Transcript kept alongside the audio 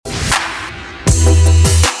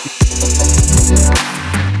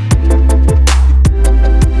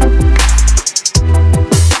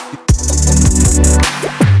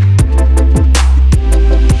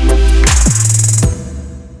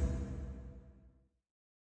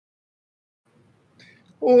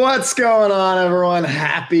What's going on, everyone?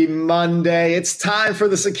 Happy Monday. It's time for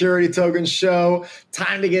the Security Token Show.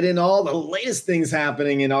 Time to get in all the latest things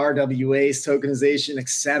happening in RWAs, tokenization,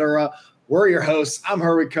 etc. We're your hosts. I'm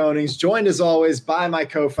Herbert Konings, joined as always by my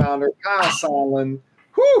co-founder, Kyle Solon.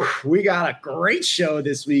 Whew, we got a great show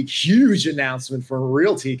this week. Huge announcement from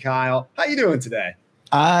RealT, Kyle. How you doing today?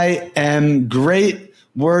 I am great.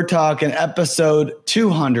 We're talking episode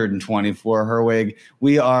 224, Herwig.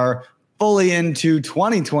 We are fully into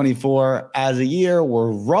 2024 as a year.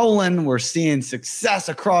 We're rolling. We're seeing success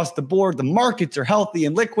across the board. The markets are healthy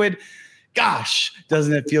and liquid. Gosh,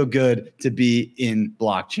 doesn't it feel good to be in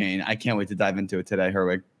blockchain? I can't wait to dive into it today,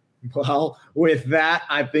 Herwig. Well, with that,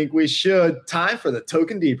 I think we should. Time for the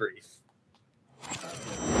token debrief.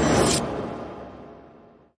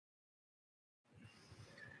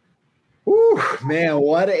 Whew, man,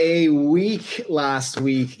 what a week last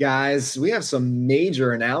week, guys. We have some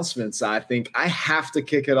major announcements, I think. I have to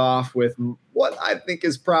kick it off with what I think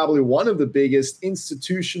is probably one of the biggest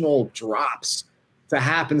institutional drops to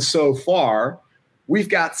happen so far. We've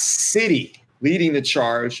got Citi leading the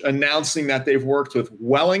charge, announcing that they've worked with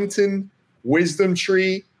Wellington, Wisdom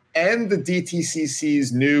Tree, and the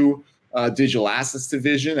DTCC's new digital assets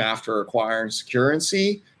division after acquiring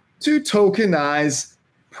Securrency to tokenize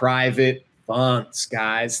private funds,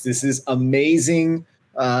 guys. This is amazing.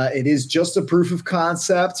 It is just a proof of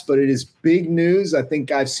concept, but it is big news. I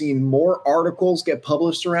think I've seen more articles get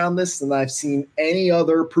published around this than I've seen any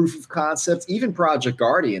other proof of concept, even Project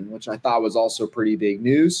Guardian, which I thought was also pretty big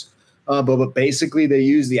news. But basically, they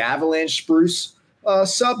use the Avalanche Spruce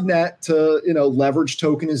subnet to leverage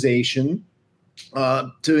tokenization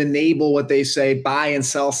to enable what they say buy and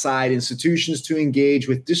sell side institutions to engage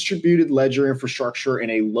with distributed ledger infrastructure in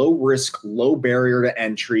a low risk, low barrier to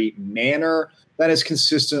entry manner that is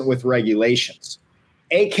consistent with regulations.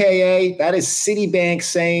 AKA, that is Citibank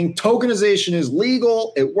saying tokenization is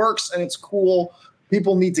legal, it works, and it's cool.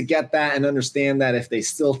 People need to get that and understand that if they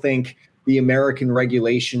still think the American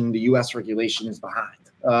regulation, the US regulation is behind.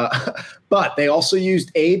 But they also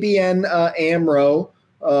used ABN AMRO,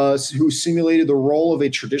 who simulated the role of a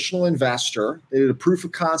traditional investor. They did a proof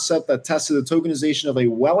of concept that tested the tokenization of a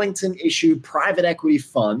Wellington-issued private equity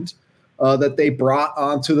fund that they brought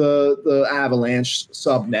onto the Avalanche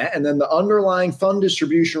subnet. And then the underlying fund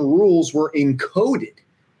distribution rules were encoded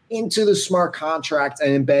into the smart contract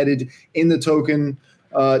and embedded in the token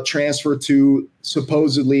transfer to,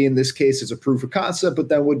 supposedly, in this case, it's a proof of concept, but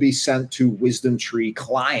then would be sent to Wisdom Tree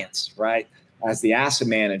clients, right? As the asset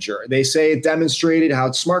manager. They say it demonstrated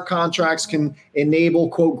how smart contracts can enable,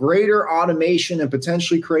 quote, greater automation and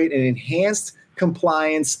potentially create an enhanced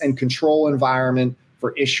compliance and control environment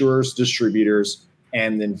for issuers, distributors,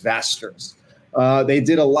 and investors. They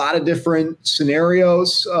did a lot of different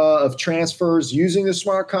scenarios of transfers using the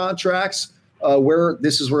smart contracts, where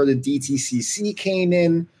this is where the DTCC came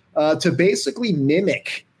in to basically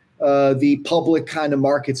mimic the public kind of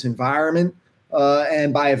markets environment.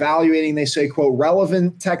 And by evaluating, they say, quote,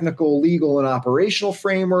 relevant technical, legal, and operational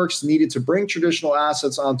frameworks needed to bring traditional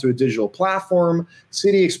assets onto a digital platform.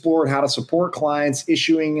 Citi explored how to support clients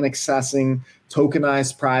issuing and accessing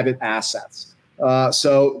tokenized private assets.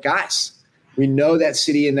 So, guys, we know that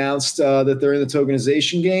Citi announced that they're in the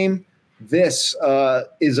tokenization game. This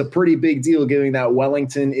is a pretty big deal, given that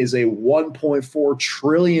Wellington is a $1.4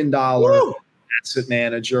 trillion asset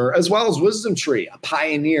manager, as well as Wisdom Tree, a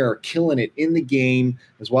pioneer, killing it in the game,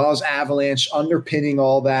 as well as Avalanche underpinning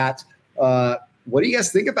all that. What do you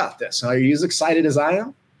guys think about this? Are you as excited as I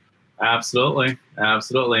am? Absolutely.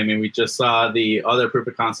 I mean, we just saw the other proof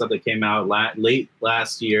of concept that came out late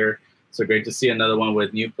last year. So great to see another one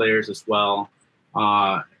with new players as well.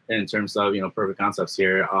 In terms of, proof of concepts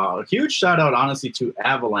here. A huge shout out, honestly, to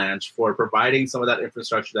Avalanche for providing some of that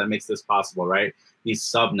infrastructure that makes this possible, right? These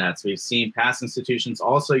subnets. We've seen past institutions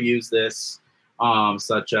also use this,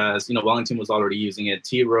 such as, Wellington was already using it,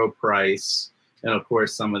 T. Rowe Price, and of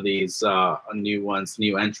course, some of these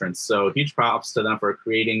new entrants. So huge props to them for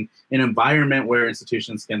creating an environment where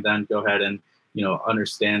institutions can then go ahead and,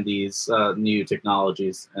 understand these new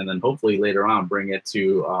technologies and then hopefully later on bring it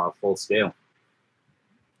to full scale.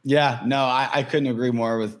 Yeah, no, I couldn't agree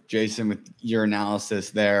more with Jason with your analysis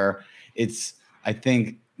there. I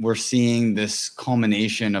think we're seeing this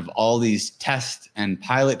culmination of all these test and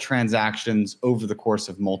pilot transactions over the course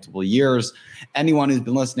of multiple years. Anyone who's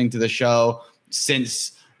been listening to the show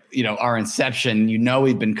since our inception,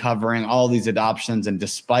 we've been covering all these adoptions, and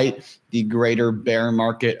despite the greater bear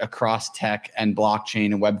market across tech and blockchain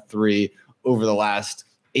and Web3 over the last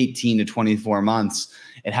 18 to 24 months,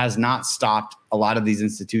 it has not stopped a lot of these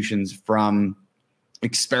institutions from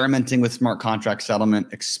experimenting with smart contract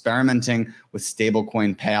settlement, experimenting with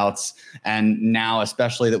stablecoin payouts, and now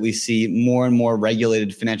especially that we see more and more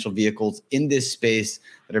regulated financial vehicles in this space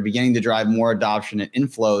that are beginning to drive more adoption and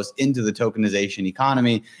inflows into the tokenization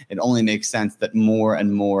economy, it only makes sense that more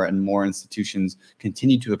and more and more institutions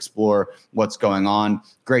continue to explore what's going on.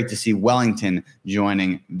 Great to see Wellington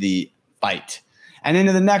joining the fight. And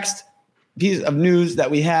into the next piece of news that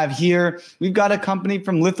we have here, we've got a company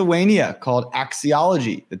from Lithuania called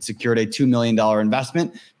Axiology that secured a $2 million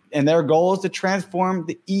investment, and their goal is to transform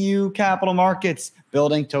the EU capital markets,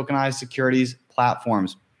 building tokenized securities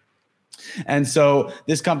platforms. And so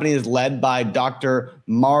this company is led by Dr.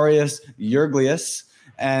 Marius Jurglius,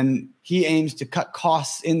 and he aims to cut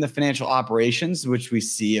costs in the financial operations, which we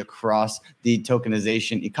see across the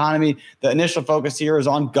tokenization economy. The initial focus here is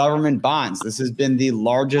on government bonds. This has been the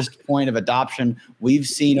largest point of adoption we've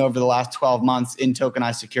seen over the last 12 months in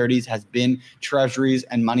tokenized securities, has been treasuries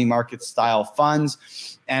and money market style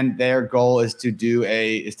funds. And their goal is to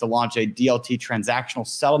launch a DLT transactional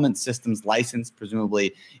settlement systems license,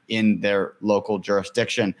 presumably in their local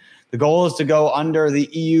jurisdiction. The goal is to go under the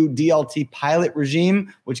EU DLT pilot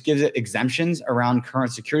regime, which gives it exemptions around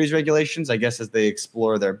current securities regulations, I guess, as they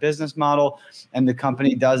explore their business model. And the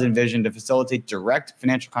company does envision to facilitate direct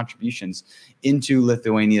financial contributions into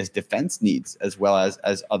Lithuania's defense needs, as well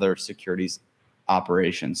as other securities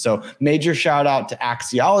operations. So major shout out to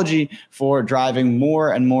Axiology for driving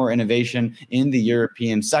more and more innovation in the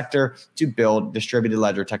European sector to build distributed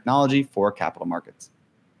ledger technology for capital markets.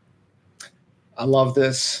 I love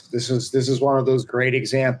this. This is one of those great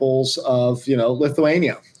examples of,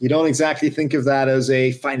 Lithuania. You don't exactly think of that as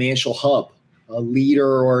a financial hub, a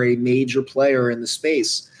leader or a major player in the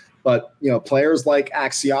space. But, players like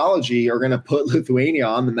Axiology are going to put Lithuania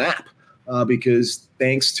on the map because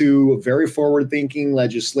thanks to very forward-thinking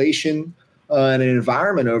legislation and an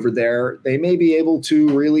environment over there, they may be able to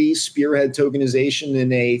really spearhead tokenization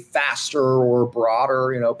in a faster or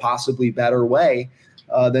broader, possibly better way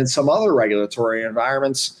than some other regulatory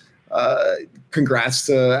environments. Congrats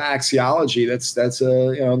to Axiology. That's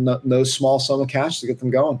no small sum of cash to get them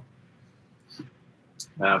going.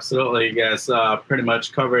 Absolutely, you guys pretty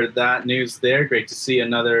much covered that news there. Great to see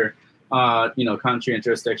another country and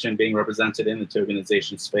jurisdiction being represented in the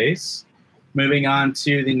tokenization space. Moving on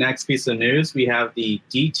to the next piece of news, we have the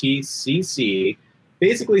DTCC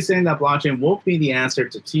basically saying that blockchain won't be the answer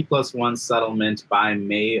to T+1 settlement by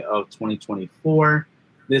May of 2024.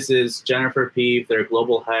 This is Jennifer Peave, their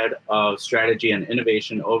global head of strategy and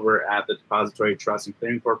innovation over at the Depository Trust and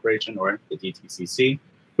Clearing Corporation, or the DTCC,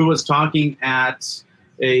 who was talking at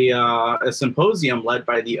a symposium led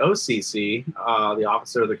by the OCC, the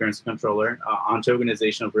Officer of the Currency Controller, on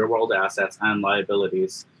tokenization of real-world assets and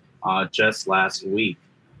liabilities just last week.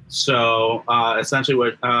 So essentially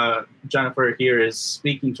what Jennifer here is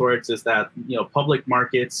speaking towards is that, public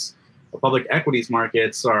markets, public equities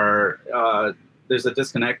markets are, there's a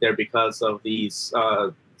disconnect there because of these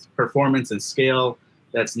performance and scale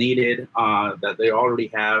that's needed that they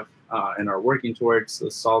already have and are working towards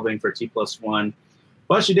solving for T+1.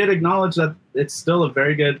 But she did acknowledge that it's still a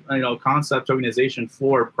very good, concept tokenization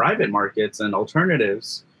for private markets and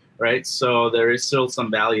alternatives, right? So there is still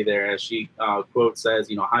some value there, as she quote says,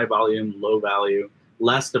 high volume, low value,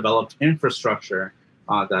 less developed infrastructure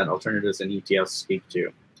that alternatives and ETFs speak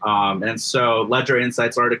to. And so Ledger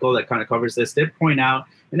Insights article that kind of covers this did point out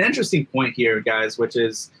an interesting point here, guys, which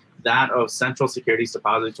is that of central securities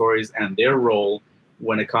depositories and their role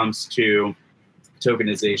when it comes to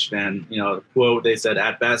tokenization. And, quote, they said,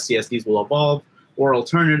 at best, CSDs will evolve or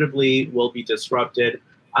alternatively will be disrupted.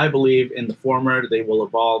 I believe in the former, they will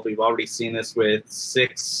evolve. We've already seen this with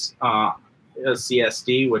 6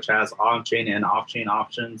 CSD, which has on-chain and off-chain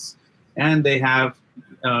options. And they have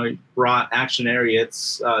brought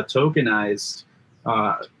actionariats tokenized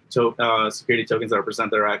security tokens that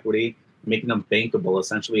represent their equity, making them bankable,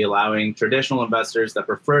 essentially allowing traditional investors that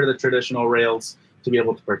prefer the traditional rails to be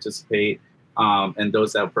able to participate, and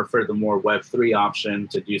those that prefer the more Web3 option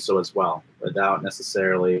to do so as well, without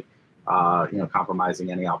necessarily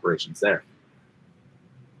compromising any operations there.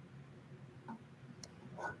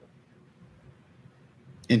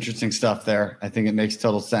 Interesting stuff there. I think it makes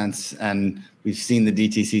total sense. And we've seen the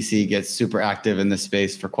DTCC get super active in this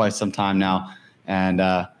space for quite some time now. And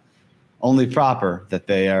only proper that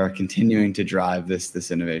they are continuing to drive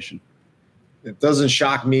this innovation. It doesn't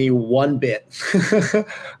shock me one bit.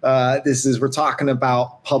 We're talking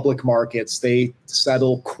about public markets. They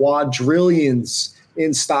settle quadrillions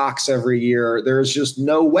in stocks every year. There's just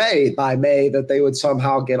no way by May that they would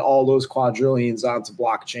somehow get all those quadrillions onto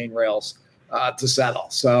blockchain rails. to settle.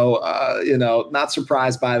 So, not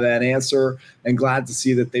surprised by that answer, and glad to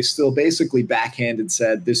see that they still basically backhanded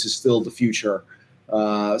said this is still the future.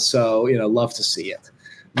 Love to see it.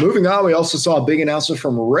 Moving on, we also saw a big announcement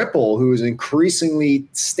from Ripple, who is increasingly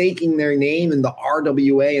staking their name in the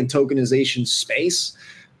RWA and tokenization space,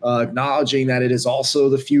 acknowledging that it is also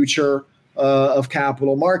the future of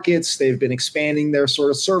capital markets. They've been expanding their sort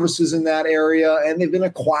of services in that area, and they've been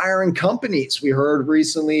acquiring companies. We heard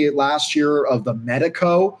recently last year of the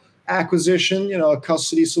Medico acquisition, a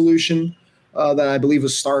custody solution that I believe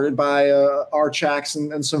was started by Archax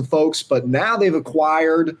and some folks. But now they've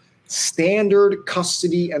acquired Standard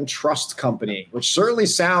Custody and Trust Company, which certainly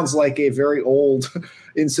sounds like a very old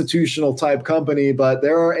institutional type company, but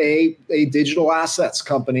they're a digital assets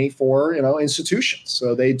company for institutions.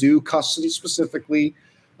 So they do custody specifically,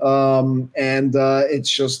 and it's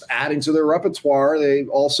just adding to their repertoire. They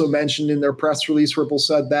also mentioned in their press release, Ripple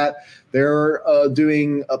said that they're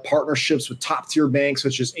doing partnerships with top tier banks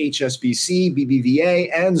such as HSBC,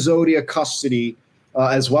 BBVA, and Zodia Custody,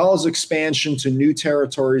 as well as expansion to new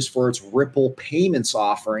territories for its Ripple payments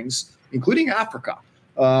offerings, including Africa.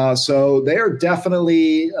 So they are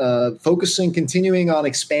definitely continuing on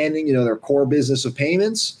expanding, their core business of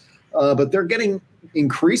payments, but they're getting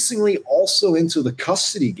increasingly also into the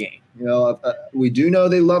custody game. We do know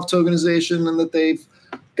they love tokenization and that they've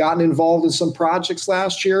gotten involved in some projects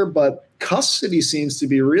last year, but custody seems to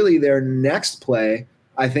be really their next play,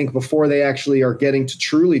 I think, before they actually are getting to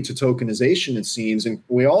tokenization, it seems. And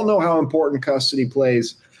we all know how important custody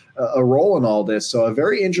plays a role in all this. So a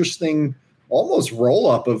very interesting almost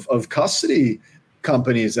roll-up of custody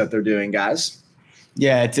companies that they're doing, guys.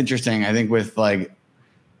 Yeah, it's interesting. I think with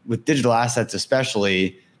digital assets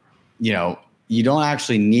especially, you don't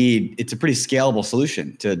actually need – it's a pretty scalable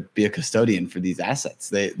solution to be a custodian for these assets.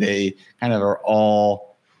 They kind of are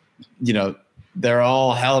all, they're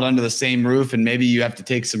all held under the same roof, and maybe you have to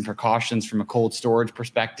take some precautions from a cold storage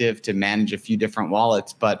perspective to manage a few different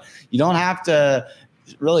wallets, but you don't have to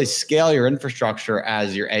really scale your infrastructure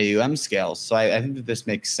as your AUM scales. So I think that this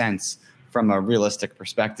makes sense from a realistic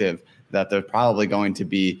perspective, that there's probably going to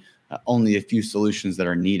be only a few solutions that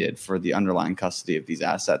are needed for the underlying custody of these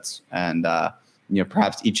assets. And,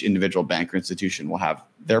 perhaps each individual bank or institution will have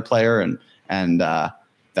their player, and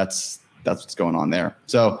that's what's going on there.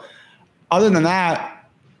 So other than that,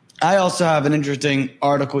 I also have an interesting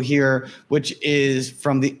article here, which is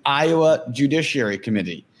from the Iowa Judiciary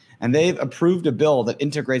Committee. And they've approved a bill that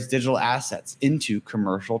integrates digital assets into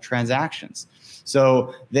commercial transactions.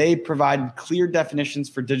 So they provide clear definitions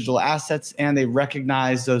for digital assets, and they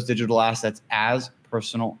recognize those digital assets as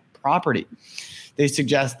personal property. They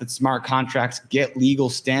suggest that smart contracts get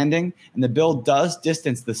legal standing, and the bill does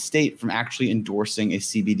distance the state from actually endorsing a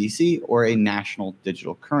CBDC or a national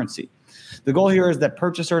digital currency. The goal here is that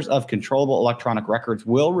purchasers of controllable electronic records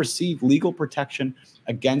will receive legal protection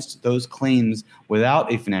against those claims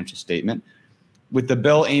without a financial statement, with the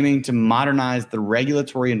bill aiming to modernize the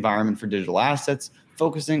regulatory environment for digital assets,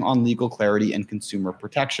 focusing on legal clarity and consumer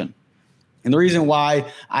protection. And the reason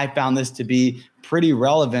why I found this to be pretty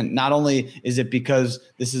relevant, not only is it because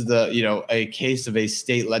this is a case of a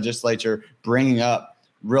state legislature bringing up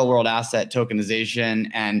real world asset tokenization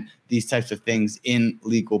and these types of things in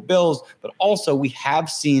legal bills, but also we have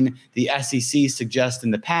seen the SEC suggest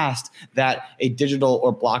in the past that a digital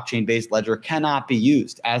or blockchain based ledger cannot be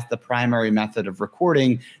used as the primary method of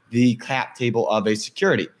recording the cap table of a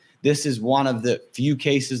security. This is one of the few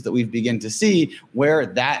cases that we've begun to see where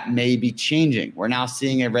that may be changing. We're now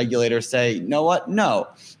seeing a regulator say, you know what? No,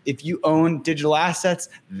 if you own digital assets,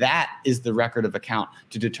 that is the record of account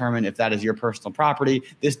to determine if that is your personal property.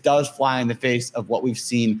 This does fly in the face of what we've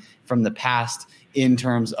seen from the past in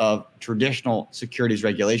terms of traditional securities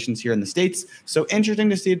regulations here in the States. So interesting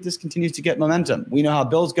to see if this continues to get momentum. We know how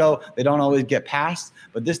bills go. They don't always get passed,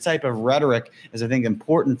 but this type of rhetoric is, I think,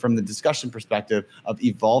 important from the discussion perspective of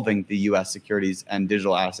evolving the U.S. securities and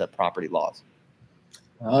digital asset property laws.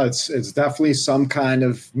 It's definitely some kind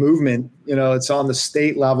of movement. It's on the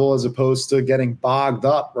state level as opposed to getting bogged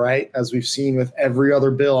up, right? As we've seen with every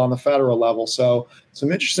other bill on the federal level. So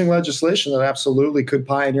some interesting legislation that absolutely could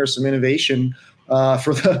pioneer some innovation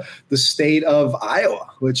for the state of Iowa,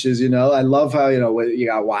 which is, I love how, you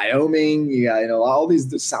got Wyoming, you got, all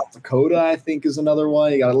these, South Dakota, I think is another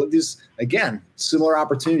one. You got these, again, similar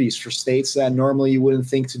opportunities for states that normally you wouldn't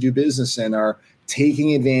think to do business in are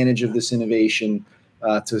taking advantage of this innovation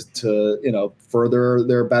to further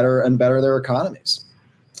their economies.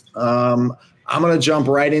 I'm going to jump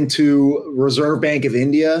right into Reserve Bank of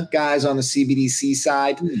India, guys, on the CBDC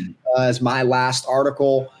side as my last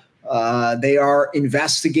article. They are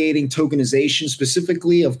investigating tokenization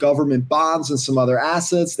specifically of government bonds and some other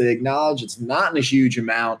assets. They acknowledge it's not in a huge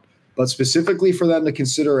amount, but specifically for them to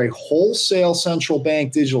consider a wholesale central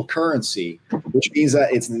bank digital currency, which means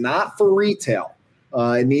that it's not for retail.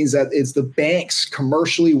 It means that it's the banks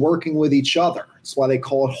commercially working with each other. That's why they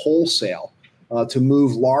call it wholesale, to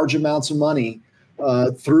move large amounts of money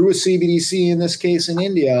through a CBDC, in this case in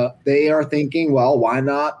India. They are thinking, well, why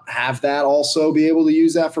not have that also be able to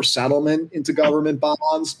use that for settlement into government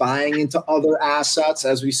bonds, buying into other assets,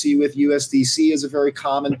 as we see with USDC as a very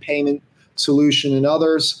common payment solution and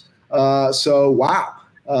others. Wow.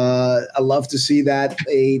 I love to see that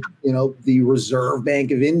the Reserve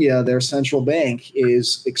Bank of India, their central bank,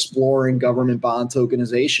 is exploring government bond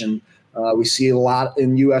tokenization. We see it a lot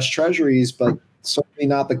in U.S. Treasuries, but certainly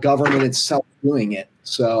not the government itself doing it.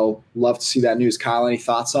 So love to see that news. Kyle, any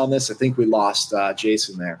thoughts on this? I think we lost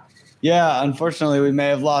Jason there. Yeah, unfortunately, we may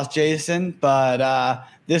have lost Jason, but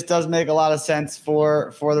this does make a lot of sense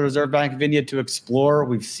for the Reserve Bank of India to explore.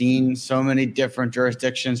 We've seen so many different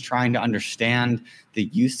jurisdictions trying to understand the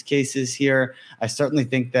use cases here. I certainly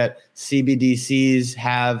think that CBDCs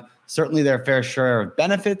have certainly their fair share of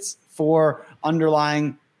benefits for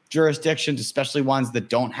underlying jurisdictions, especially ones that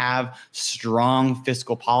don't have strong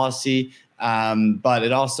fiscal policy. But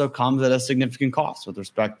it also comes at a significant cost with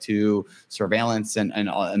respect to surveillance and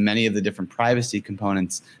many of the different privacy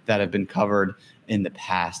components that have been covered in the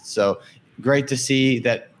past. So great to see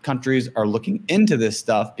that countries are looking into this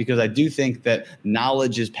stuff, because I do think that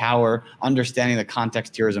knowledge is power. Understanding the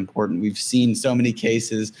context here is important. We've seen so many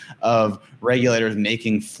cases of regulators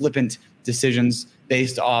making flippant decisions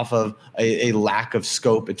based off of a lack of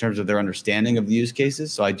scope in terms of their understanding of the use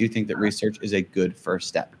cases. So I do think that research is a good first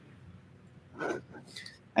step.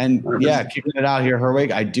 And yeah, kicking it out here,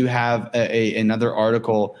 Herwig, I do have another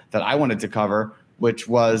article that I wanted to cover, which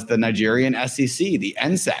was the Nigerian SEC, the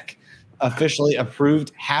NSEC, officially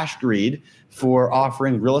approved Hashgreed for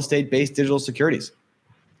offering real estate-based digital securities.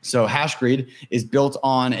 So Hashgreed is built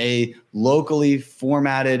on a locally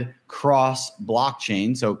formatted cross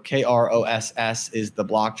blockchain. So KROSS is the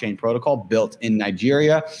blockchain protocol built in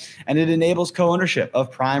Nigeria, and it enables co-ownership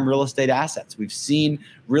of prime real estate assets. We've seen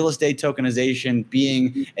real estate tokenization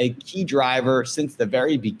being a key driver since the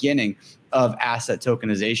very beginning of asset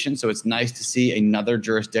tokenization. So it's nice to see another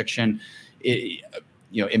jurisdiction,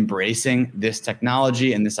 embracing this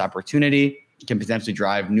technology and this opportunity. Can potentially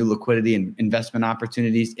drive new liquidity and investment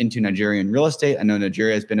opportunities into Nigerian real estate. I know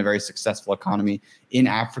Nigeria has been a very successful economy in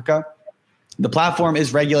Africa. The platform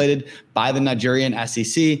is regulated by the Nigerian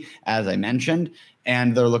SEC, as I mentioned,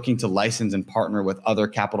 and they're looking to license and partner with other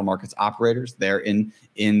capital markets operators there in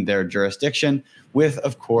their jurisdiction, with,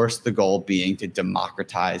 of course, the goal being to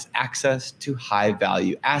democratize access to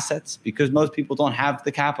high-value assets, because most people don't have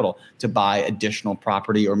the capital to buy additional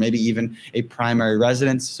property or maybe even a primary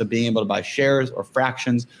residence. So being able to buy shares or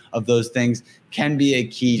fractions of those things can be a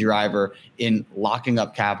key driver in locking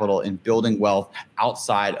up capital and building wealth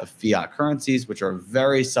outside of fiat currencies, which are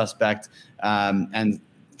very suspect and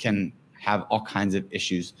can have all kinds of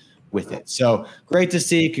issues with it. So great to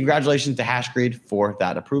see. Congratulations to Hashgreed for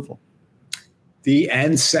that approval. The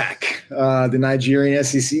NSEC, the Nigerian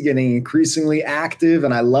SEC, getting increasingly active,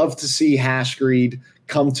 and I love to see Hashgreed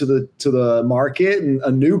come to the market, and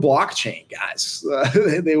a new blockchain, guys.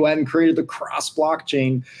 They went and created the cross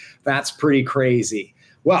blockchain. That's pretty crazy.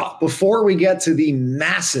 Well, before we get to the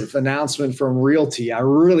massive announcement from RealT, I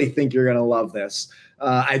really think you're going to love this.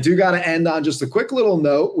 I do got to end on just a quick little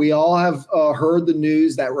note. We all have heard the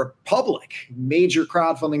news that Republic, major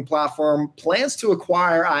crowdfunding platform, plans to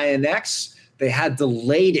acquire INX. They had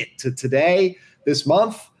delayed it to today, this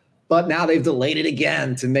month, but now they've delayed it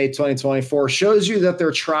again to May 2024. Shows you that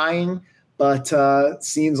they're trying, but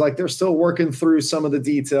seems like they're still working through some of the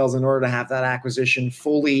details in order to have that acquisition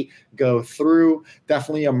fully go through.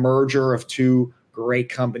 Definitely a merger of two great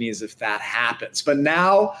companies if that happens. But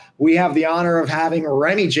now we have the honor of having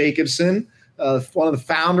Remy Jacobson, one of the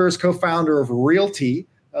founders, co-founder of RealT,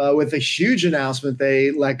 with a huge announcement they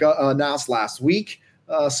announced last week.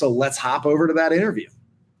 So let's hop over to that interview.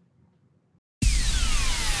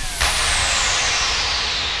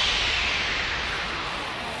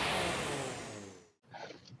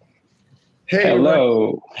 Hey,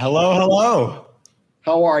 hello. Hello.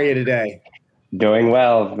 How are you today? Doing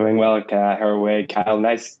well, Herwig. Kyle,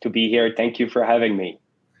 nice to be here. Thank you for having me.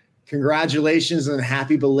 Congratulations and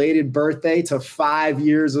happy belated birthday to 5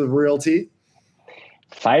 years of RealT.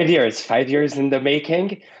 5 years in the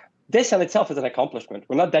making. This in itself is an accomplishment.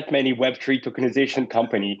 We're not that many Web3 tokenization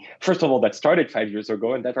company, first of all, that started 5 years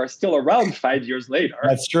ago and that are still around 5 years later.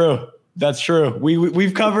 That's true. That's true.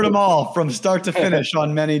 We've covered them all from start to finish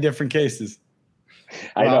on many different cases.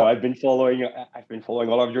 I know. I've been following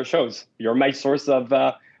all of your shows. You're my source of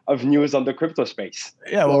news on the crypto space.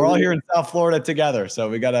 Yeah, well, we're all here in South Florida together, so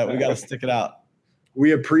we gotta stick it out.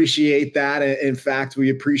 We appreciate that. In fact, we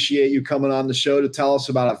appreciate you coming on the show to tell us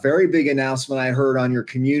about a very big announcement I heard on your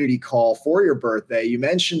community call for your birthday. You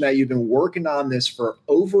mentioned that you've been working on this for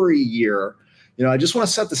over a year. I just want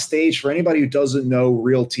to set the stage for anybody who doesn't know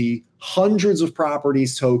RealT. Hundreds of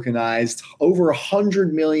properties tokenized, over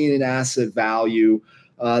 100 million in asset value.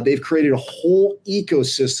 They've created a whole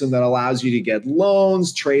ecosystem that allows you to get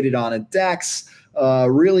loans, traded on a DEX,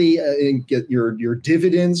 really get your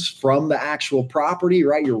dividends from the actual property,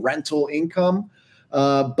 right? Your rental income.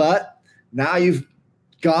 But now you've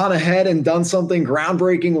gone ahead and done something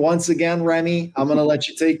groundbreaking once again, Remy. I'm going to let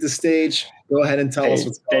you take the stage. Go ahead and tell us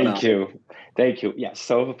what's going on. Thank you. Yes.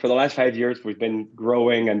 So for the last 5 years, we've been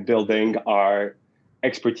growing and building our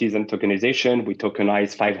expertise in tokenization. We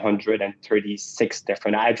tokenized 536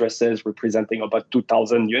 different addresses, representing about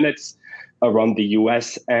 2,000 units around the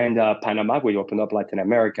US and Panama. We opened up Latin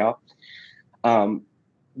America.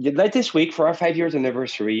 This week, for our 5 years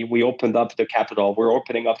anniversary, we opened up the capital. We're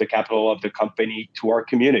opening up the capital of the company to our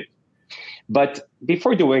community. But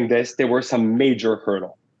before doing this, there were some major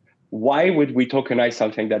hurdles. Why would we tokenize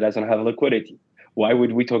something that doesn't have liquidity? Why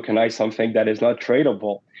would we tokenize something that is not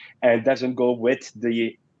tradable and doesn't go with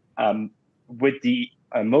the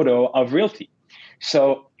motto of RealT?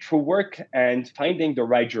 So through work and finding the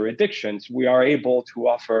right jurisdictions, we are able to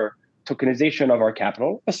offer tokenization of our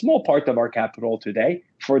capital, a small part of our capital today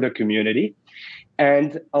for the community,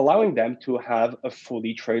 and allowing them to have a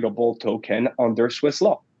fully tradable token under Swiss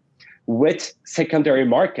law, with secondary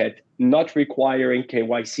market not requiring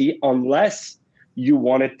KYC unless you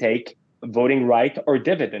want to take voting right or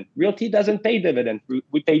dividend. RealT doesn't pay dividend.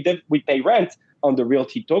 We pay rent on the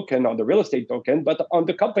RealT token, on the real estate token, but on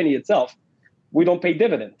the company itself, we don't pay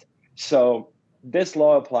dividend. So this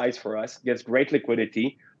law applies for us, gives great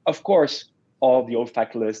liquidity. Of course, all the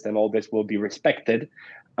OFAC list and all this will be respected,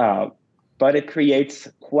 but it creates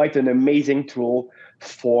quite an amazing tool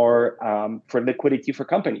for liquidity for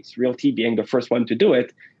companies, RealT being the first one to do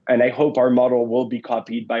it. And I hope our model will be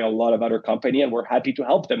copied by a lot of other companies, and we're happy to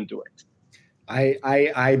help them do it.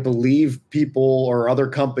 I believe people or other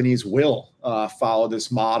companies will follow this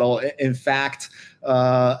model. In fact,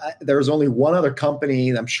 there's only one other company,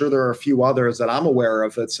 I'm sure there are a few others that I'm aware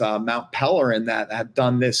of. It's Mount Pelerin that have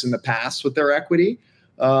done this in the past with their equity.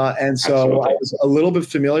 And so Absolutely. I was a little bit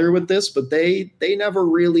familiar with this, but they never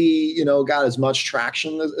really, got as much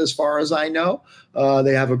traction as far as I know.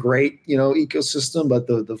 They have a great, ecosystem, but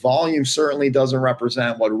the volume certainly doesn't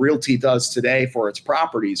represent what RealT does today for its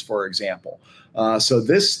properties, for example. So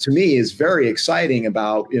this, to me, is very exciting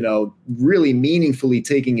about, really meaningfully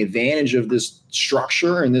taking advantage of this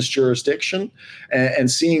structure and this jurisdiction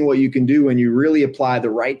and seeing what you can do when you really apply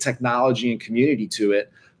the right technology and community to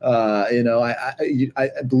it. I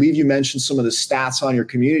believe you mentioned some of the stats on your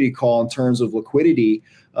community call in terms of liquidity.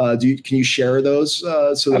 Can you share those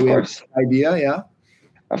so that we have an idea? Yeah.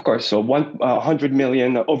 Of course. So over $100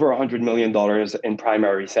 million in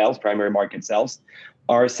primary market sales.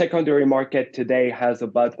 Our secondary market today has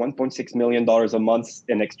about $1.6 million a month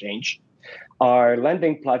in exchange. Our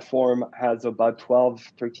lending platform has about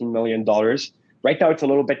 $13 million. Right now, it's a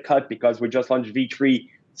little bit cut because we just launched V3.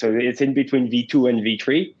 So it's in between V2 and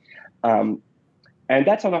V3. And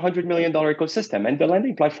that's on a $100 million ecosystem. And the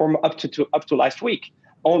lending platform up to last week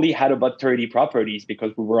only had about 30 properties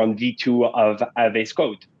because we were on V2 of Aves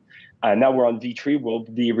Code. Now we're on V3. We'll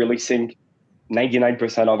be releasing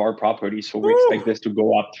 99% of our properties. So we expect this to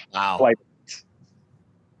go up. Wow. Quite a bit.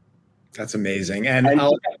 That's amazing.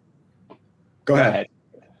 Go ahead.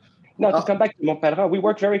 Now, to come back to Mont Pelerin, we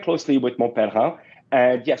work very closely with Mont Pelerin.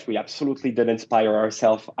 And yes, we absolutely did inspire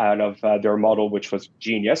ourselves out of their model, which was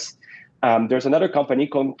genius. There's another company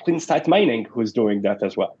called CleanStat Mining who's doing that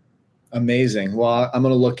as well. Amazing. Well, I'm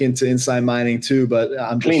going to look into inside mining too, but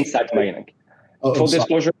I'm just CleanStat Mining. Full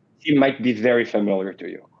disclosure, it might be very familiar to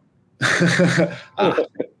you.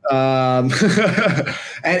 And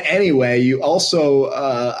anyway, you also,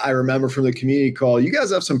 I remember from the community call, you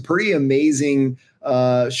guys have some pretty amazing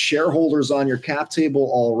shareholders on your cap table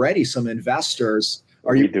already, some investors.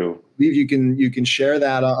 We do. You can share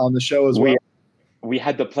that on the show as well. We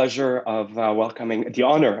had the pleasure of the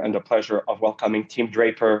honor and the pleasure of welcoming Tim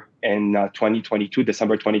Draper in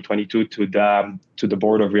December 2022, to the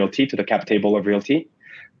board of RealT, to the cap table of RealT.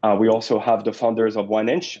 We also have the founders of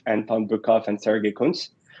 1inch, Anton Bukov and Sergey Kunz.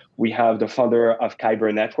 We have the founder of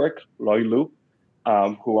Kyber Network, Loy Lu,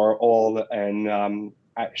 who are all in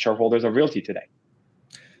shareholders of RealT today.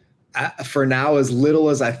 For now, as little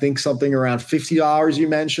as I think something around $50 you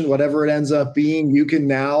mentioned, whatever it ends up being, you can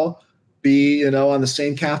now be, on the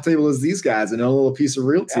same cap table as these guys and own a little piece of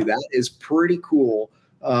RealT. Yeah. That is pretty cool.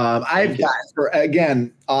 I've got,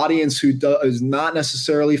 again, audience who is not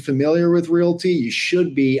necessarily familiar with RealT, you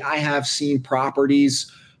should be. I have seen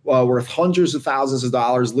properties worth hundreds of thousands of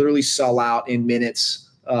dollars literally sell out in minutes,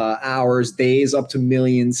 hours, days, up to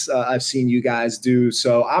millions. I've seen you guys do.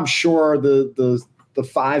 So I'm sure the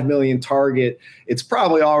 5 million target, it's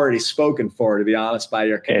probably already spoken for, to be honest, by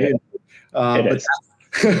your community.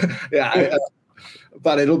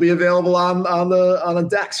 But it'll be available on a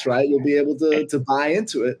DEX, right? You'll be able to buy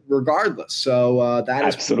into it regardless. So that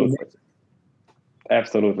is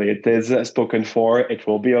absolutely. It is spoken for. It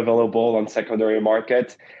will be available on secondary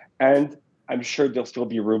market, and I'm sure there'll still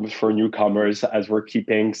be room for newcomers as we're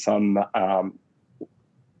keeping some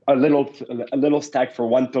a little stack for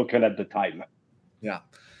one token at the time. Yeah.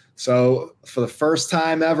 So for the first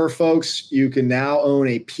time ever, folks, you can now own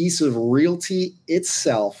a piece of RealT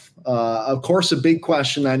itself. Of course, a big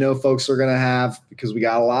question I know folks are going to have, because we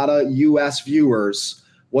got a lot of U.S. viewers.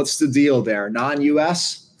 What's the deal there?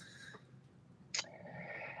 Non-U.S.?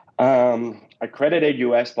 Accredited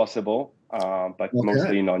U.S. possible, but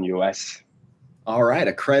mostly non-U.S. All right.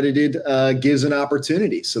 Accredited gives an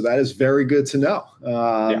opportunity. So that is very good to know.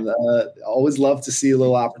 Always love to see a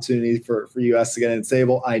little opportunity for US to get in the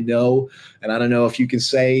table. I know, and I don't know if you can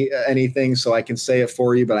say anything, so I can say it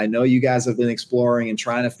for you, but I know you guys have been exploring and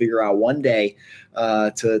trying to figure out one day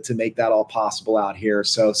to make that all possible out here.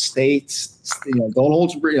 So stay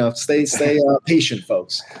patient,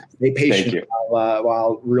 folks. Stay patient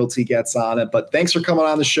while RealT gets on it. But thanks for coming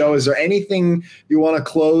on the show. Is there anything you want to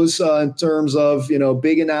close in terms of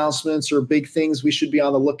big announcements or big things we should be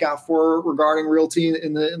on the lookout for regarding RealT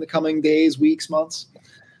in the coming days, weeks, months?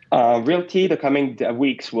 RealT, the coming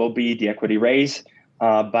weeks will be the equity raise.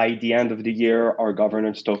 By the end of the year, our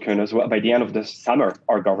governance token as well. By the end of the summer,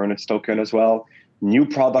 our governance token as well. New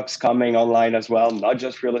products coming online as well, not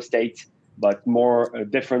just real estate, but more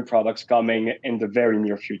different products coming in the very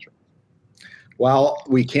near future. Well,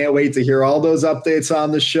 we can't wait to hear all those updates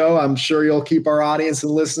on the show. I'm sure you'll keep our audience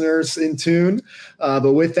and listeners in tune.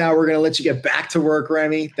 But with that, we're going to let you get back to work,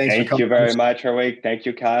 Remy. Thank you very much, Herwig. Thank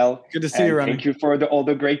you, Kyle. Good to see you, Remy. Thank you for all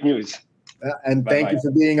the great news. And thank you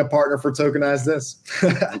for being a partner for Tokenizes.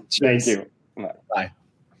 Thank you. Bye.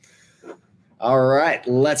 All right,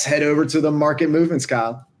 let's head over to the market movements,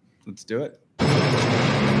 Kyle. Let's do it.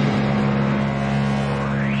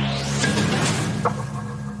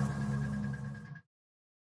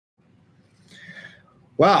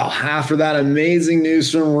 Well, after that amazing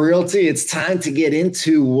news from RealT, it's time to get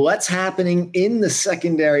into what's happening in the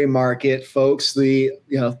secondary market, folks.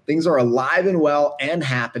 Things are alive and well and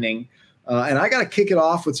happening. And I got to kick it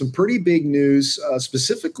off with some pretty big news,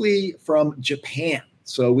 specifically from Japan.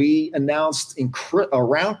 So we announced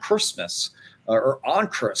around Christmas or on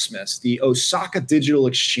Christmas, the Osaka Digital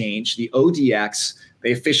Exchange, the ODX,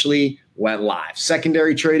 they officially went live.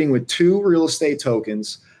 Secondary trading with 2 real estate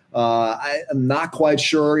tokens. I am not quite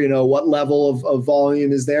sure, what level of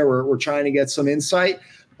volume is there. We're trying to get some insight,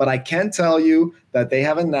 but I can tell you that they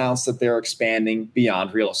have announced that they're expanding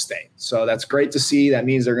beyond real estate. So that's great to see. That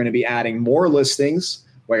means they're going to be adding more listings,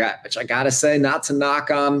 which I got to say, not to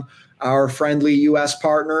knock on our friendly U.S.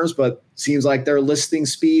 partners, but seems like their listing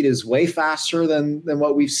speed is way faster than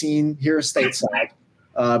what we've seen here stateside.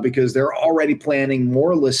 Because they're already planning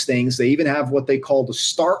more listings. They even have what they call the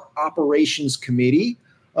Start Operations Committee,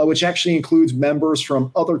 which actually includes members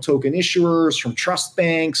from other token issuers, from trust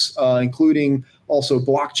banks, including also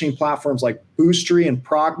blockchain platforms like Boostry and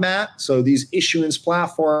Progmat. So these issuance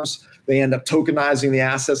platforms, they end up tokenizing the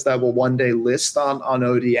assets that will one day list on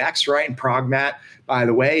ODX, right? And Progmat, by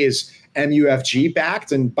the way, is MUFG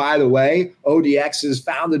backed. And by the way, ODX is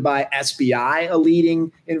founded by SBI, a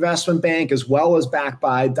leading investment bank, as well as backed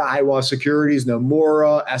by Daiwa Securities,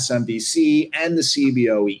 Nomura, SMBC, and the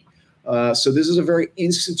CBOE. So this is a very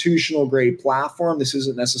institutional grade platform. This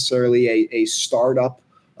isn't necessarily a startup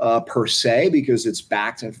per se, because it's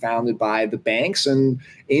backed and founded by the banks. And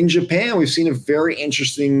in Japan, we've seen a very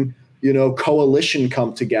interesting coalition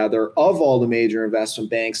come together of all the major investment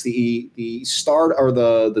banks. The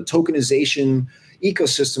tokenization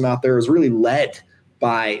ecosystem out there is really led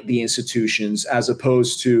by the institutions as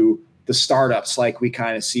opposed to the startups like we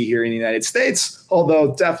kind of see here in the United States,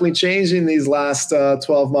 although definitely changing these last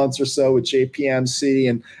 12 months or so with JPMC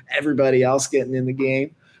and everybody else getting in the game.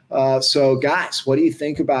 So guys, what do you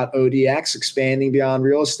think about ODX expanding beyond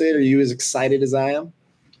real estate? Are you as excited as I am?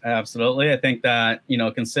 Absolutely. I think that,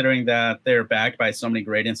 considering that they're backed by so many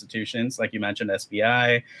great institutions, like you mentioned,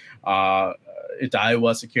 SBI,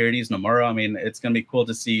 Daiwa Securities, Nomura. I mean, it's going to be cool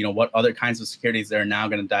to see, what other kinds of securities they're now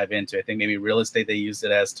going to dive into. I think maybe real estate, they used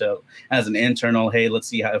it as an internal, hey, let's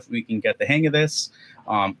see if we can get the hang of this.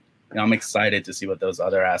 I'm excited to see what those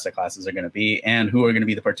other asset classes are going to be and who are going to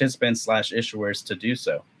be the participants / issuers to do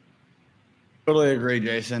so. Totally agree,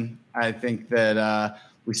 Jason. I think that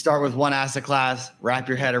we start with one asset class, wrap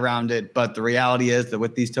your head around it. But the reality is that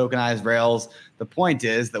with these tokenized rails, the point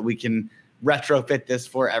is that we can retrofit this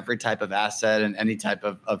for every type of asset and any type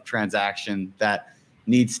of transaction that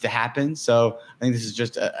needs to happen. So I think this is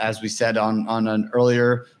just, as we said on an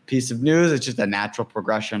earlier piece of news, it's just a natural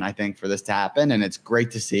progression, I think, for this to happen. And it's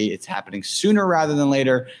great to see it's happening sooner rather than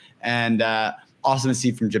later. And awesome to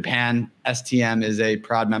see from Japan. STM is a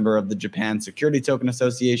proud member of the Japan Security Token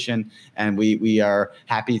Association, and we are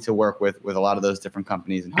happy to work with a lot of those different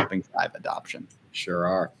companies and helping drive adoption. Sure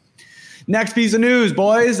are. Next piece of news,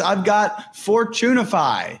 boys. I've got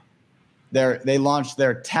Fortunify. They launched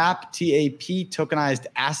their TAP tokenized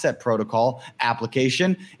asset protocol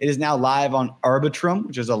application. It is now live on Arbitrum,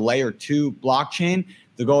 which is a layer 2 blockchain.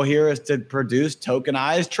 The goal here is to produce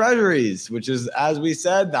tokenized treasuries, which is, as we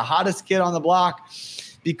said, the hottest kid on the block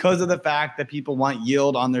because of the fact that people want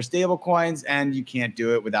yield on their stable coins, and you can't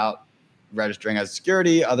do it without registering as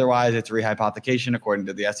security. Otherwise, it's rehypothecation, according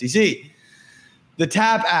to the SEC. The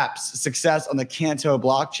TAP app's success on the Canto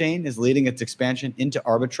blockchain is leading its expansion into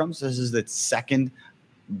Arbitrum. So this is the second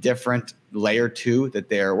different layer 2 that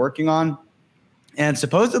they are working on. And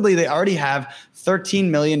supposedly they already have $13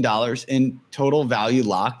 million in total value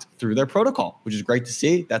locked through their protocol, which is great to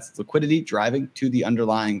see. That's liquidity driving to the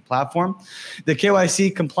underlying platform. The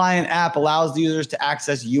KYC compliant app allows the users to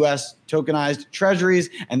access US tokenized treasuries,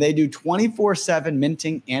 and they do 24/7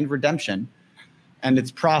 minting and redemption. And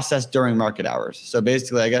it's processed during market hours. So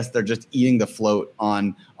basically, I guess they're just eating the float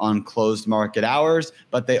on closed market hours,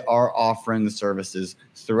 but they are offering the services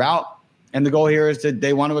throughout. And the goal here is that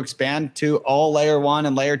they want to expand to all layer 1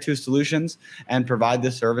 and layer 2 solutions and provide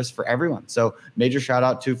this service for everyone. So major shout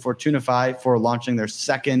out to Fortunify for launching their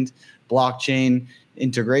second blockchain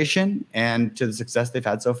integration and to the success they've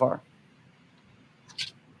had so far.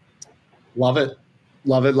 Love it.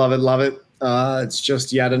 Love it, love it, love it. It's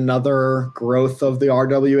just yet another growth of the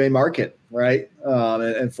RWA market, right?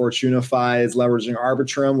 And Fortunify is leveraging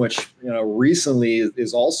Arbitrum, which recently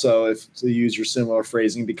is also, if to use your similar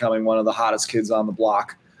phrasing, becoming one of the hottest kids on the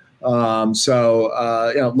block. Love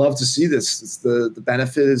to see this. It's the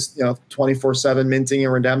benefit is 24/7 minting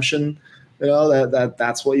and redemption.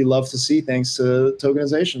 That's what you love to see thanks to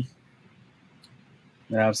tokenization.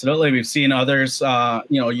 Yeah, absolutely. We've seen others,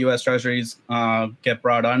 U.S. Treasuries get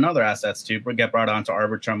brought on, other assets too, get brought onto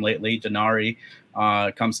Arbitrum lately. Denari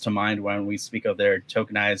comes to mind when we speak of their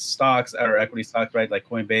tokenized stocks or equity stocks, right, like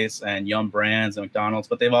Coinbase and Yum Brands and McDonald's.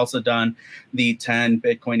 But they've also done the 10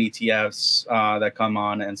 Bitcoin ETFs that come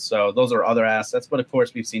on. And so those are other assets. But of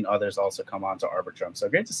course, we've seen others also come on to Arbitrum. So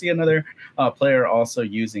great to see another player also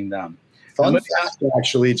using them. Fun fact,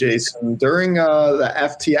 actually, Jason, during the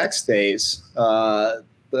FTX days, the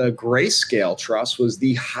Grayscale Trust was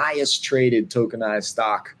the highest traded tokenized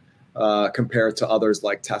stock compared to others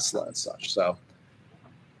like Tesla and such. So,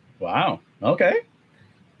 wow. Okay.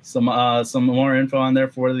 Some more info on there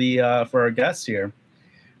for for our guests here.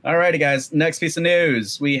 All righty, guys. Next piece of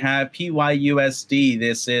news, we have PYUSD.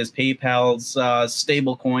 This is PayPal's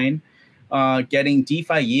stablecoin. Getting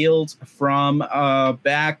DeFi yield from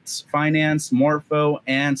Bakkt Finance, Morpho,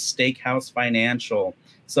 and Stakehouse Financial.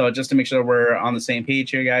 So just to make sure we're on the same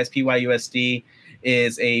page here, guys, PYUSD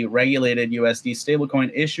is a regulated USD stablecoin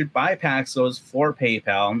issued by Paxos for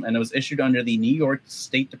PayPal, and it was issued under the New York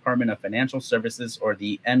State Department of Financial Services, or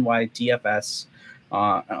the NYDFS,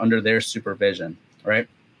 under their supervision, right?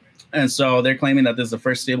 And so they're claiming that this is the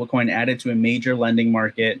first stablecoin added to a major lending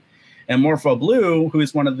market. And Morpho Blue, who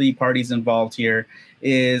is one of the parties involved here,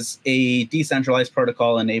 is a decentralized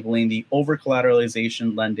protocol enabling the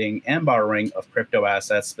over-collateralization, lending, and borrowing of crypto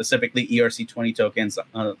assets, specifically ERC20 tokens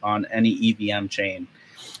on any EVM chain.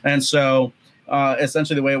 And so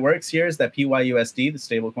essentially the way it works here is that PYUSD, the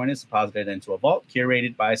stablecoin, is deposited into a vault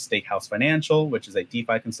curated by Stakehouse Financial, which is a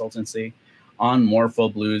DeFi consultancy, on Morpho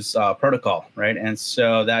Blue's protocol, right? And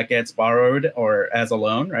so that gets borrowed or as a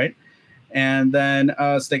loan, right? And then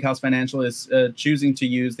Stakehouse Financial is choosing to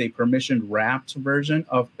use the permission-wrapped version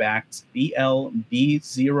of Bakkt's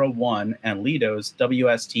BLB01 and Lido's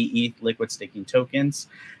WST ETH liquid staking tokens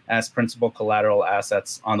as principal collateral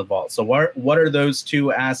assets on the vault. So what are those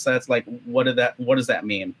two assets like? What does that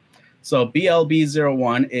mean? So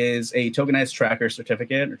BLB01 is a tokenized tracker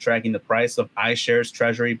certificate tracking the price of iShares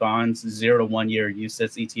Treasury bonds 0 to 1 year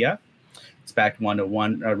UCITS ETF. It's backed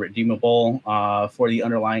 1-to-1 redeemable for the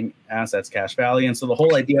underlying assets cash value. And so the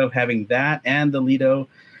whole idea of having that and the Lido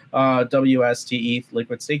WST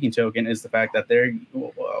liquid staking token is the fact that they're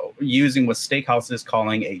using what Stakehouse is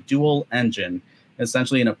calling a dual engine,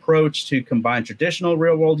 essentially an approach to combine traditional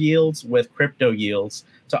real world yields with crypto yields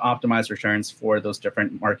to optimize returns for those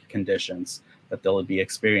different market conditions that they'll be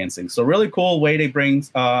experiencing. So really cool way to bring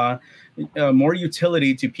more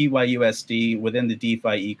utility to PYUSD within the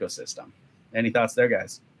DeFi ecosystem. Any thoughts there,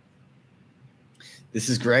 guys? This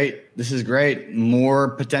is great. This is great. More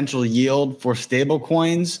potential yield for stable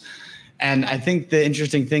coins. And I think the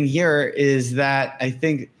interesting thing here is that I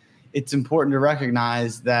think it's important to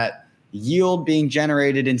recognize that yield being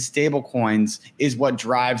generated in stable coins is what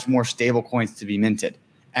drives more stable coins to be minted.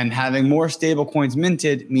 And having more stable coins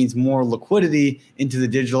minted means more liquidity into the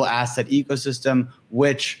digital asset ecosystem,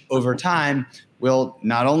 which over time will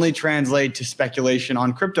not only translate to speculation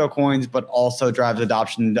on crypto coins, but also drives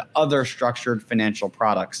adoption into other structured financial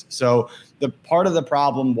products. So the part of the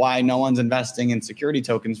problem why no one's investing in security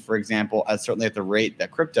tokens, for example, as certainly at the rate that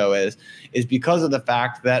crypto is because of the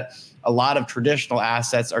fact that a lot of traditional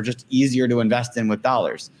assets are just easier to invest in with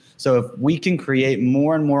dollars. So if we can create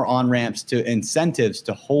more and more on-ramps to incentives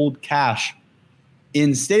to hold cash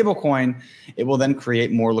in stablecoin, it will then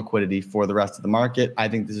create more liquidity for the rest of the market. I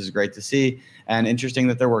think this is great to see, and interesting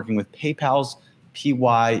that they're working with PayPal's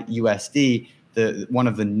PYUSD, one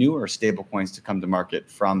of the newer stablecoins to come to market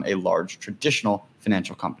from a large traditional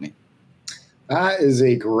financial company. That is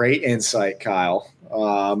a great insight, Kyle.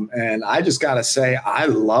 And I just got to say, I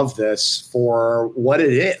love this for what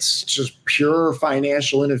it is. Just pure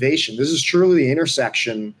financial innovation. This is truly the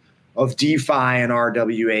intersection of DeFi and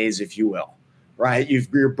RWAs, if you will. Right,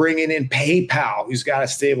 you're bringing in PayPal, who's got a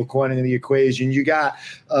stable coin into the equation. You got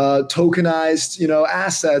tokenized,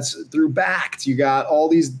 assets through Backed. You got all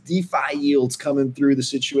these DeFi yields coming through the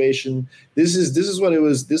situation. This is what it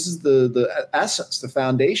was. This is the essence, the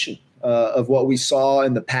foundation of what we saw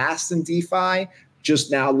in the past in DeFi. Just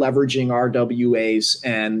now leveraging RWAs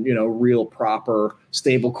and real proper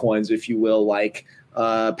stable coins, if you will, like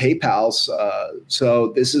PayPal's.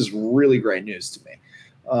 So this is really great news to me.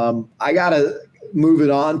 I gotta move it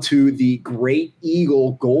on to the Great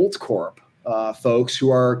Eagle Gold Corp, folks who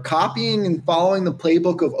are copying and following the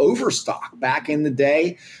playbook of Overstock. Back in the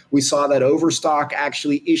day, we saw that Overstock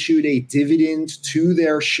actually issued a dividend to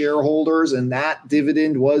their shareholders, and that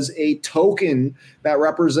dividend was a token that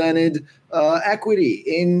represented equity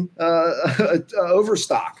in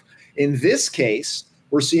Overstock. In this case,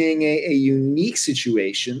 we're seeing a unique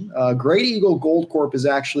situation. Great Eagle Gold Corp is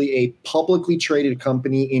actually a publicly traded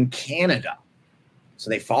company in Canada. So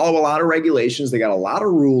they follow a lot of regulations. They got a lot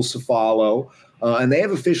of rules to follow. And they have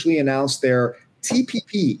officially announced their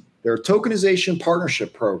TPP, their Tokenization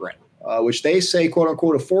Partnership Program, which they say, quote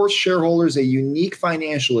unquote, affords shareholders a unique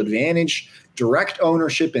financial advantage, direct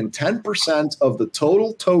ownership in 10% of the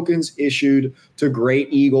total tokens issued to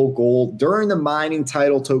Great Eagle Gold during the mining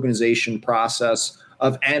title tokenization process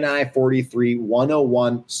of NI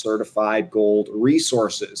 43-101 certified gold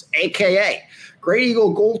resources, AKA Great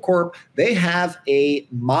Eagle Gold Corp. They have a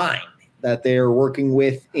mine that they're working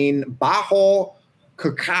with in Bajo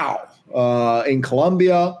Cacao in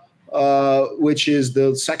Colombia, which is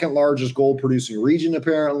the second largest gold producing region,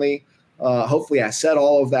 apparently. Hopefully I said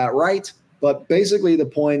all of that right. But basically the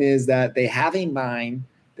point is that they have a mine.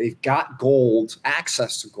 They've got gold,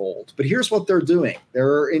 access to gold. But here's what they're doing.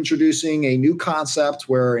 They're introducing a new concept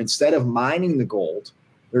where instead of mining the gold,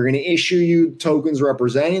 they're going to issue you tokens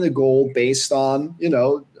representing the gold based on,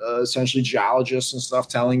 essentially geologists and stuff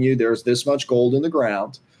telling you there's this much gold in the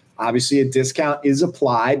ground. Obviously, a discount is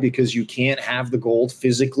applied because you can't have the gold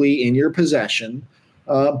physically in your possession.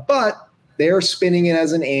 But they're spinning it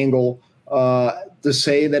as an angle to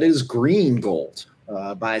say that it is green gold.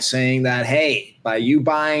 By saying that, hey, by you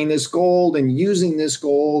buying this gold and using this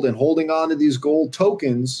gold and holding on to these gold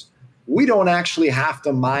tokens, we don't actually have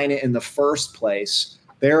to mine it in the first place,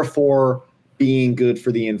 therefore being good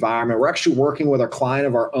for the environment. We're actually working with our client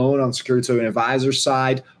of our own on Security Token Advisor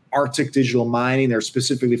side, Arctic Digital Mining. They're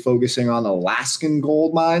specifically focusing on Alaskan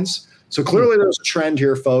gold mines. So clearly there's a trend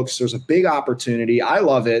here, folks. There's a big opportunity. I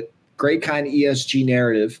love it. Great kind of ESG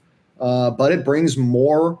narrative, but it brings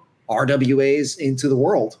more RWAs into the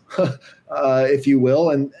world, if you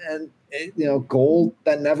will, and gold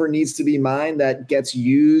that never needs to be mined, that gets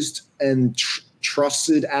used and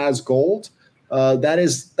trusted as gold. That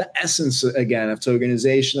is the essence, again, of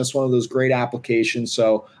tokenization. That's one of those great applications.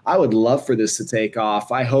 So I would love for this to take off.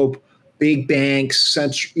 I hope big banks,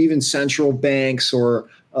 even central banks, or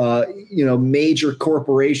major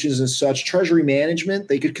corporations and such, treasury management,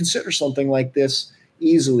 they could consider something like this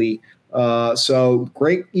easily. So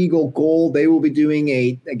Great Eagle Gold, they will be doing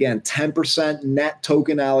again 10% net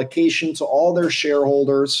token allocation to all their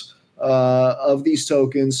shareholders of these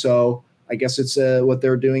tokens. So I guess it's what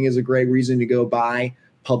they're doing is a great reason to go buy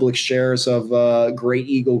public shares of Great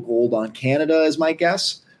Eagle Gold on Canada, is my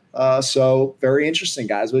guess. So very interesting,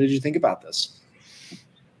 guys. What did you think about this?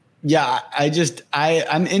 Yeah,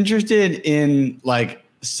 I'm interested in like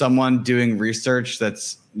someone doing research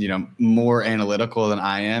that's, more analytical than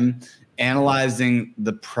I am, analyzing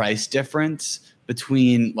the price difference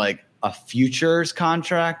between like a futures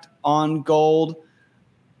contract on gold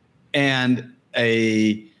and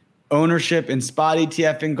a ownership in spot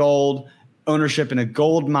ETF in gold, ownership in a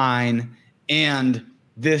gold mine, and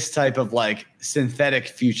this type of like synthetic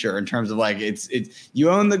future in terms of like it's you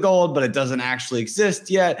own the gold, but it doesn't actually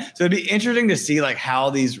exist yet. So it'd be interesting to see like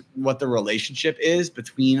what the relationship is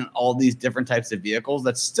between all these different types of vehicles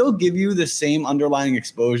that still give you the same underlying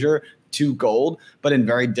exposure to gold, but in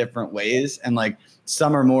very different ways. And like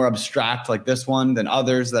some are more abstract like this one than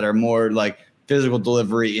others that are more like physical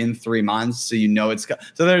delivery in 3 months. So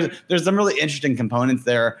so there's some really interesting components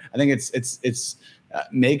there. I think it's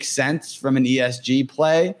makes sense from an ESG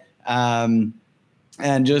play. And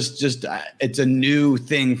just it's a new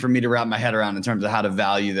thing for me to wrap my head around in terms of how to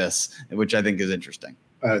value this, which I think is interesting.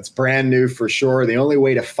 It's brand new for sure. The only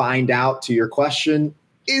way to find out, to your question,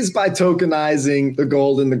 is by tokenizing the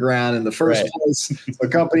gold in the ground in the first place. So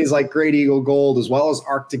companies like Great Eagle Gold, as well as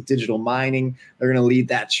Arctic Digital Mining, they're going to lead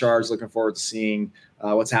that charge. Looking forward to seeing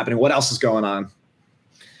what's happening. What else is going on?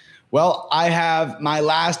 Well, I have my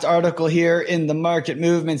last article here in the market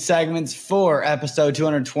movement segments for episode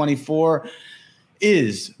 224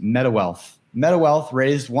 is MetaWealth. MetaWealth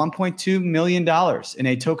raised $1.2 million in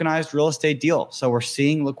a tokenized real estate deal. So we're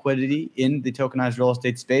seeing liquidity in the tokenized real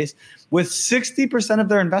estate space, with 60% of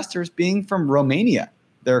their investors being from Romania,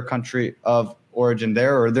 their country of origin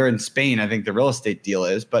there, or they're in Spain, I think the real estate deal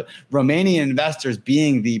is, but Romanian investors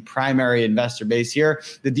being the primary investor base here.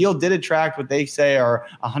 The deal did attract what they say are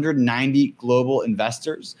 190 global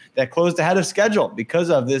investors that closed ahead of schedule because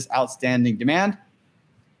of this outstanding demand.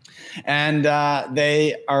 And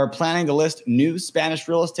they are planning to list new Spanish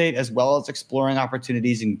real estate as well as exploring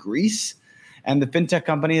opportunities in Greece. And the fintech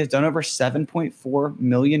company has done over $7.4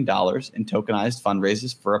 million in tokenized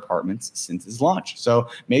fundraisers for apartments since its launch. So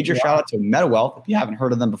major shout out to MetaWealth. If you haven't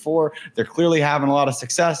heard of them before, they're clearly having a lot of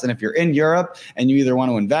success. And if you're in Europe and you either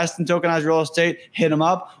want to invest in tokenized real estate, hit them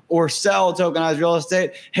up, or sell tokenized real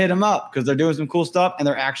estate, hit them up, because they're doing some cool stuff and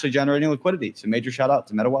they're actually generating liquidity. So major shout out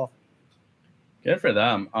to MetaWealth. Good for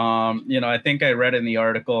them. I think I read in the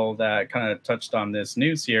article that kind of touched on this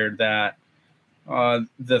news here that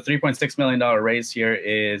the $3.6 million raise here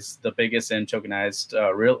is the biggest in tokenized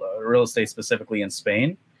real estate, specifically in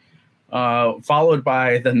Spain, followed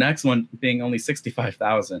by the next one being only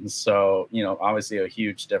 65,000. So, obviously a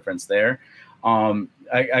huge difference there.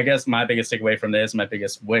 I guess my biggest takeaway from this, my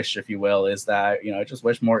biggest wish, if you will, is that, I just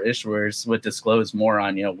wish more issuers would disclose more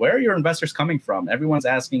on, where are your investors coming from? Everyone's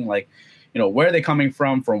asking like, where are they coming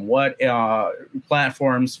from what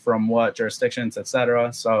platforms, from what jurisdictions, et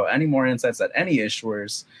cetera. So any more insights that any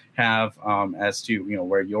issuers have as to,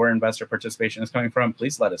 where your investor participation is coming from,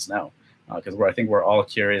 please let us know, because I think we're all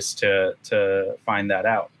curious to find that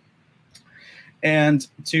out. And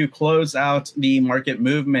to close out the market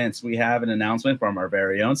movements, we have an announcement from our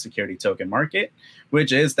very own security token market,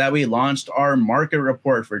 which is that we launched our market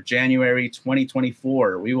report for January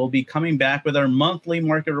 2024. We will be coming back with our monthly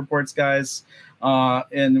market reports, guys,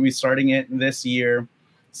 and we're starting it this year.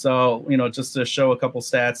 So, just to show a couple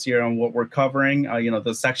stats here on what we're covering,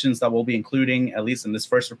 the sections that we'll be including, at least in this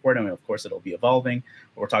first report, of course, it'll be evolving.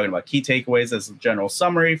 We're talking about key takeaways as a general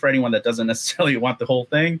summary for anyone that doesn't necessarily want the whole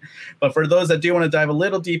thing. But for those that do want to dive a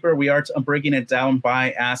little deeper, we are breaking it down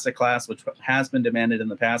by asset class, which has been demanded in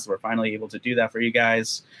the past. We're finally able to do that for you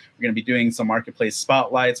guys. We're going to be doing some marketplace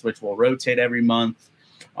spotlights, which will rotate every month.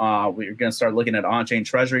 We're going to start looking at on-chain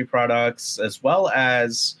treasury products, as well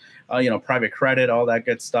as private credit, all that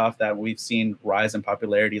good stuff that we've seen rise in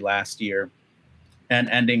popularity last year, and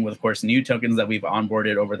ending with, of course, new tokens that we've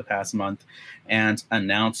onboarded over the past month and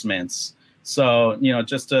announcements. So,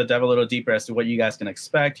 just to dive a little deeper as to what you guys can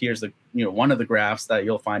expect, here's one of the graphs that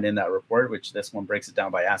you'll find in that report, which this one breaks it down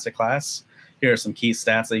by asset class. here are some key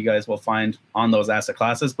stats that you guys will find on those asset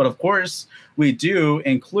classes. But of course, we do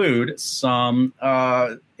include some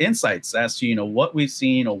insights as to, what we've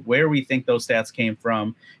seen or where we think those stats came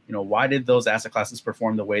from. Why did those asset classes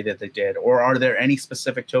perform the way that they did? Or are there any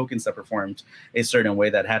specific tokens that performed a certain way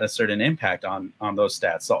that had a certain impact on those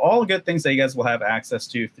stats? So all good things that you guys will have access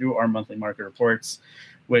to through our monthly market reports,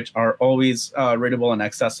 which are always readable and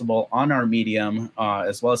accessible on our Medium,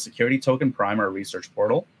 as well as Security Token Prime, our research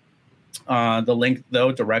portal. The link,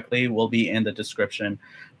 though, directly will be in the description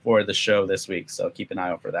for the show this week. So keep an eye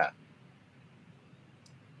out for that.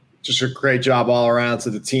 Just a great job all around to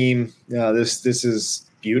the team. This is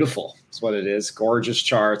beautiful. That's what it is. Gorgeous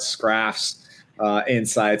charts, graphs,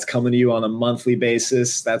 insights coming to you on a monthly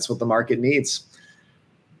basis. That's what the market needs.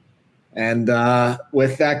 And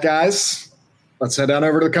with that, guys, let's head on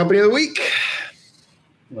over to the company of the week.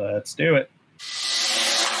 Let's do it.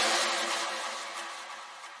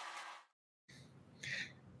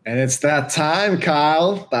 And it's that time,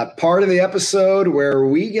 Kyle, that part of the episode where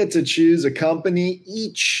we get to choose a company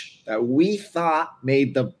each that we thought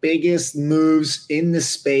made the biggest moves in the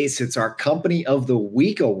space. It's our Company of the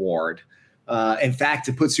Week award. In fact,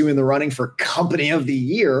 it puts you in the running for Company of the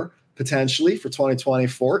Year, potentially, for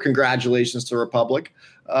 2024. Congratulations to Republic,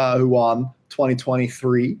 who won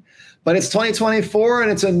 2023. But it's 2024,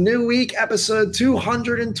 and it's a new week, episode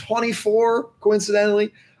 224,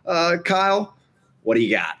 coincidentally. Kyle, what do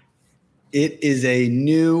you got? It is a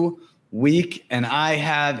new week, and I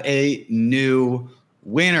have a new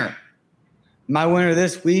winner. My winner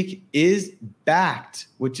this week is Bakkt,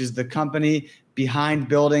 which is the company behind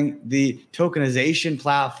building the tokenization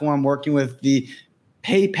platform, working with the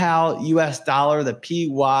PayPal US dollar, the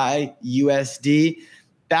PYUSD.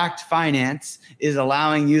 Bakkt Finance is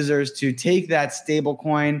allowing users to take that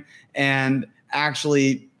stablecoin and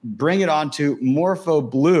actually bring it onto Morpho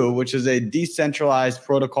Blue, which is a decentralized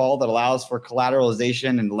protocol that allows for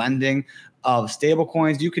collateralization and lending of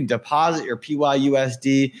stablecoins. You can deposit your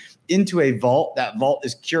PYUSD into a vault. That vault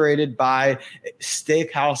is curated by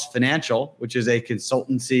Stakehouse Financial, which is a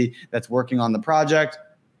consultancy that's working on the project.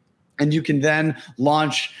 And you can then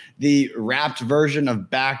launch the wrapped version of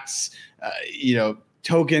Bakkt's,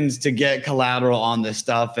 tokens to get collateral on this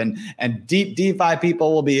stuff. And deep DeFi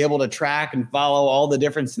people will be able to track and follow all the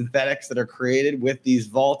different synthetics that are created with these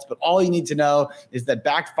vaults. But all you need to know is that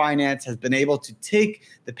Bakkt Finance has been able to take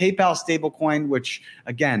the PayPal stablecoin, which,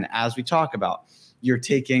 again, as we talk about, you're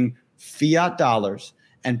taking fiat dollars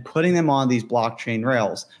and putting them on these blockchain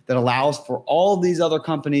rails that allows for all these other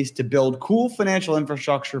companies to build cool financial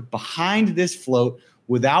infrastructure behind this float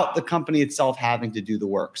without the company itself having to do the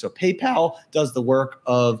work. So PayPal does the work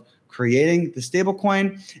of creating the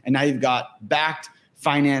stablecoin, and now you've got Bakkt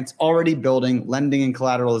Finance already building lending and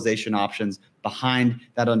collateralization options behind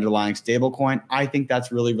that underlying stablecoin. I think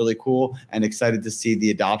that's really, really cool, and excited to see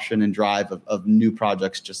the adoption and drive of new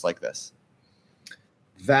projects just like this.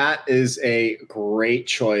 That is a great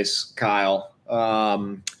choice, Kyle.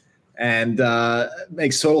 And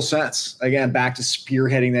makes total sense. Again, back to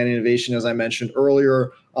spearheading that innovation, as I mentioned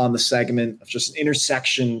earlier on the segment, of just an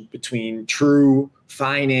intersection between true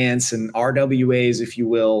finance and RWAs, if you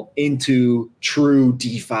will, into true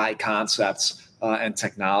DeFi concepts and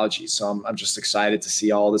technology. So I'm just excited to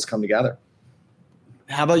see all this come together.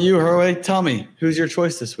 How about you, Herway? Tell me, who's your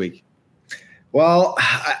choice this week? Well,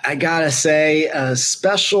 I gotta say, a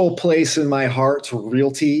special place in my heart to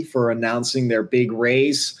RealT for announcing their big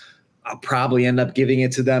raise. I'll probably end up giving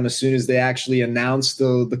it to them as soon as they actually announce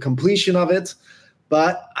the completion of it.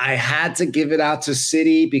 But I had to give it out to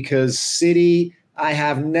Citi because Citi, I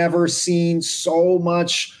have never seen so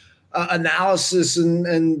much analysis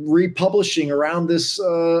and republishing around this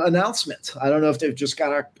announcement. I don't know if they've just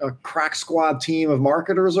got a crack squad team of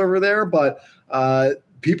marketers over there, but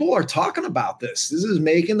people are talking about this. This is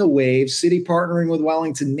making the wave. Citi partnering with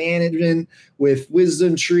Wellington Management, with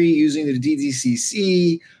Wisdom Tree, using the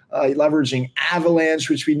DDCC, leveraging Avalanche,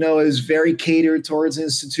 which we know is very catered towards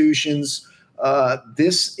institutions.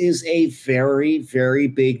 This is a very, very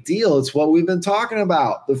big deal. It's what we've been talking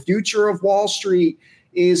about. The future of Wall Street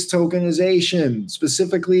is tokenization,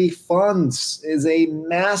 specifically funds, is a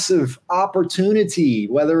massive opportunity,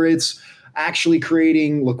 whether it's actually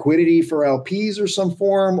creating liquidity for LPs or some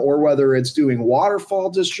form, or whether it's doing waterfall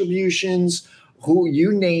distributions,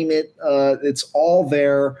 you name it, it's all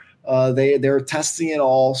there. They're testing it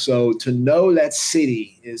all. So to know that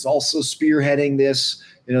Citi is also spearheading this,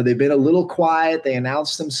 they've been a little quiet. They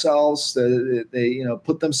announced themselves, they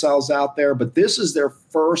put themselves out there, but this is their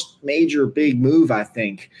first major big move, I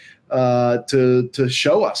think, to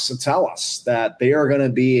show us, to tell us that they are going to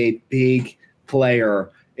be a big player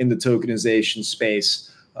in the tokenization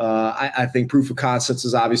space. I think proof of concepts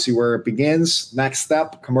is obviously where it begins. Next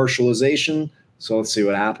step, commercialization. So let's see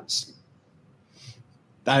what happens.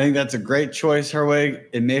 I think that's a great choice, Herwig.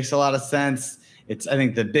 It makes a lot of sense. It's, I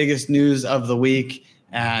think, the biggest news of the week,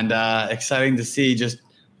 and exciting to see just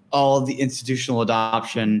all of the institutional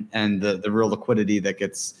adoption and the real liquidity that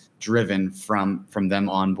gets driven from them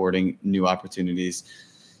onboarding new opportunities.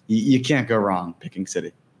 You can't go wrong picking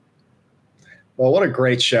Citi. Well, what a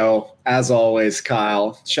great show, as always,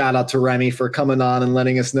 Kyle. Shout out to Remy for coming on and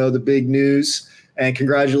letting us know the big news. And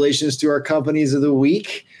congratulations to our companies of the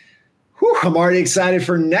week. Whew, I'm already excited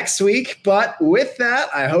for next week. But with that,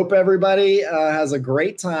 I hope everybody has a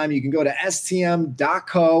great time. You can go to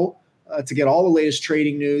stm.co to get all the latest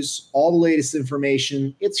trading news, all the latest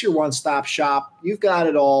information. It's your one-stop shop. You've got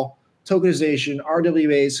it all. Tokenization,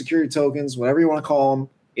 RWAs, security tokens, whatever you want to call them.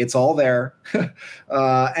 It's all there.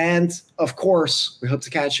 And of course, we hope to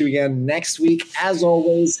catch you again next week. As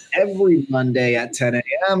always, every Monday at 10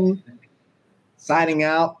 a.m. Signing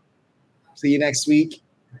out. See you next week.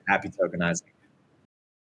 Happy tokenizing.